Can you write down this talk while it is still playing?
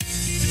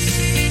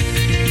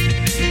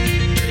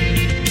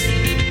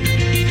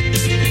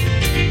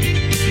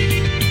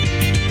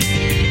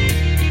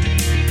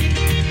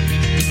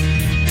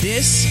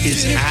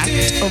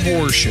of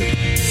Worship,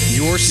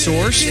 your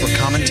source for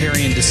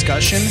commentary and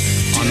discussion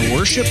on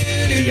worship,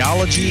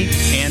 theology,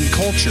 and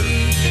culture.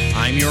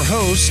 I'm your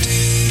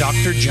host,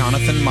 Dr.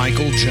 Jonathan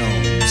Michael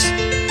Jones.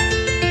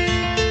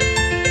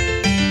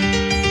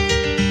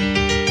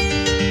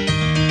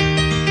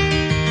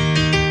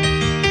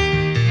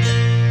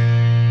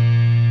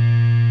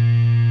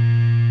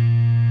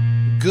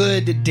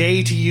 Good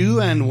day to you,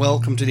 and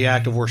welcome to the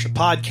Act of Worship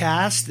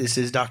podcast. This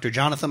is Dr.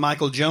 Jonathan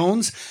Michael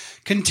Jones,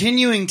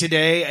 continuing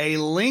today a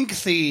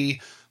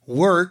lengthy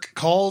work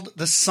called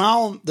the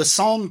Psalm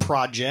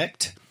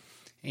Project,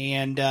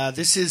 and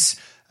this is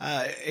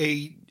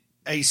a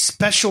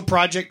special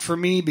project for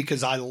me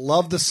because I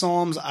love the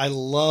Psalms. I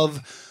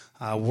love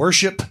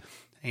worship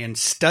and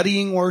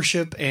studying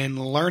worship and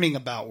learning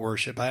about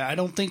worship. I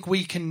don't think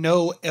we can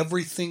know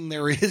everything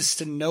there is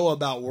to know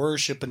about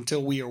worship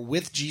until we are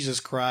with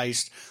Jesus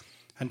Christ,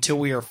 until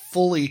we are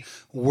fully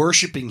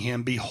worshiping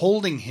Him,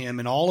 beholding Him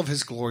in all of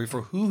His glory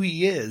for who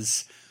He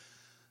is.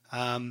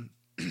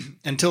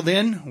 Until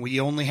then, we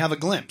only have a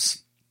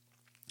glimpse.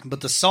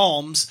 But the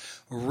Psalms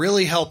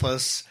really help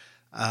us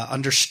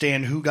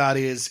understand who God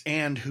is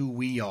and who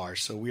we are.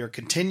 So we are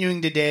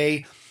continuing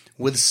today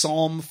with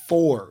Psalm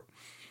 4.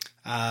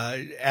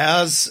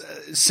 As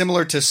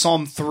similar to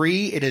Psalm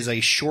 3, it is a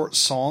short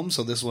psalm,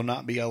 so this will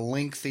not be a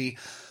lengthy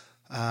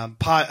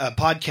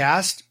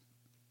podcast.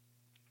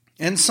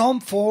 And Psalm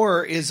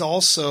 4 is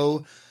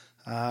also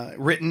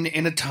written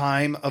in a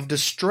time of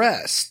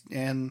distress,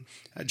 and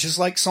just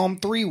like Psalm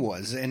 3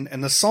 was.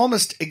 And the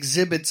psalmist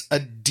exhibits a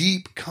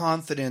deep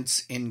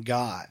confidence in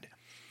God.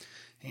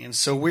 And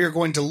so we're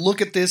going to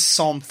look at this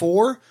Psalm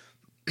 4.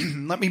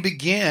 Let me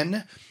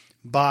begin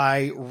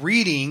by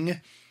reading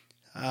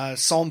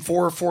Psalm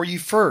 4 for you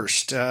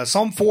first.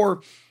 Psalm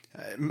 4,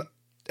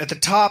 at the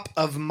top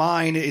of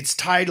mine, it's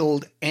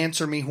titled,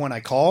 Answer Me When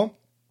I Call.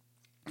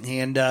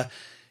 And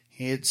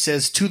it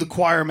says, To the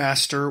choir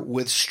master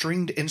with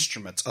stringed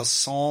instruments, a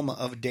psalm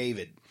of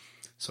David.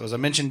 So as I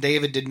mentioned,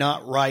 David did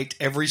not write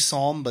every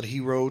psalm, but he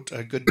wrote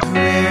a good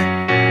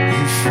prayer.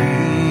 You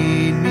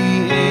freed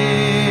me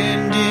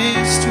in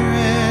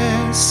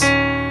distress.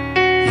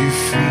 You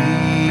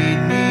freed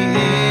me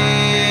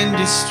in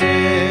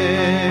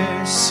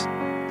distress.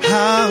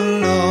 How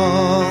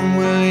long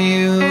will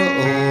you,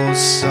 O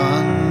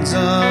sons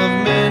of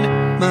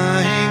men,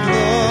 my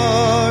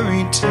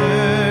glory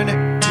turn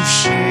to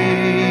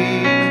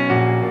shame?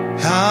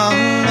 How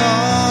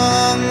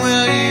long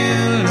will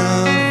you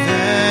love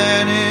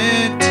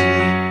vanity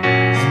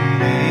and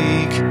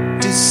make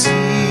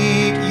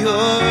deceit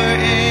your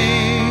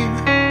aim?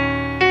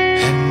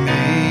 And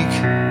make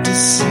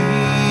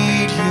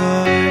deceit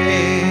your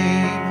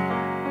aim.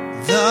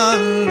 The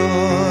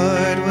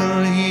Lord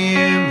will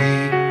hear me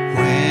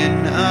when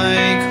I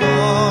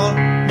call,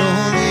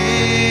 know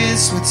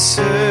this with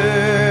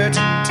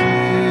certainty.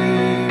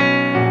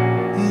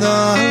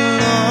 The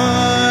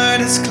Lord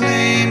has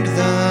claimed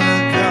the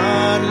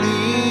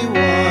godly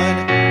one,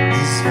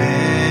 His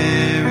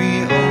very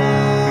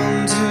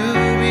own to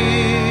be,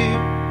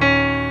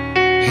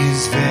 His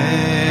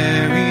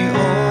very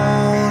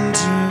own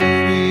to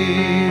be.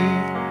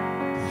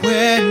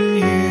 When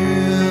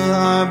you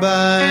are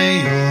by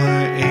your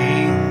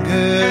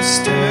anger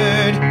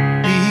stirred,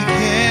 be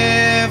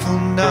careful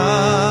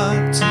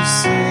not to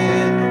sin.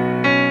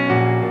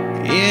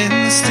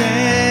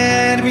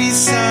 Instead, be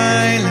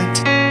silent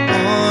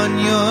on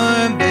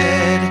your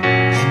bed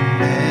and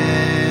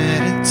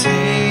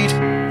meditate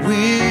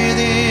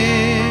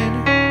within.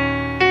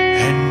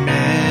 And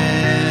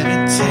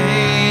meditate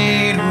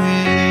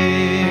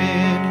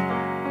within.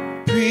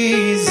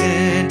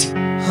 Present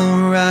a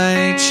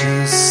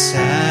righteous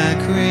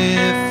sacrifice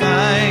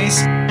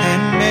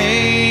and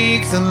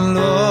make the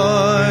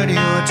Lord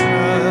your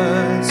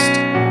trust.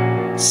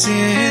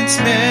 Since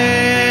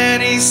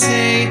many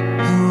say,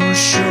 who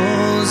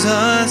shows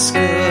us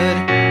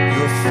good?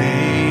 Your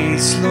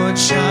face, Lord,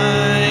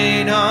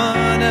 shine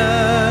on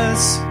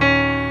us.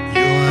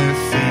 Your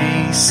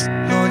face,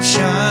 Lord,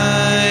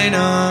 shine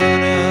on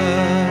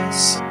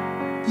us.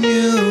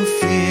 You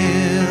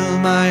fill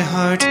my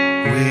heart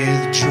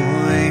with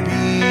joy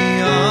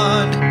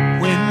beyond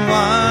when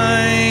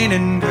wine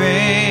and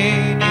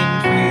grain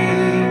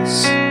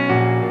increase.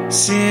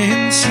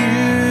 Since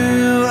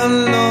you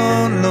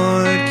alone,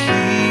 Lord,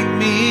 keep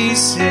me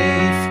safe.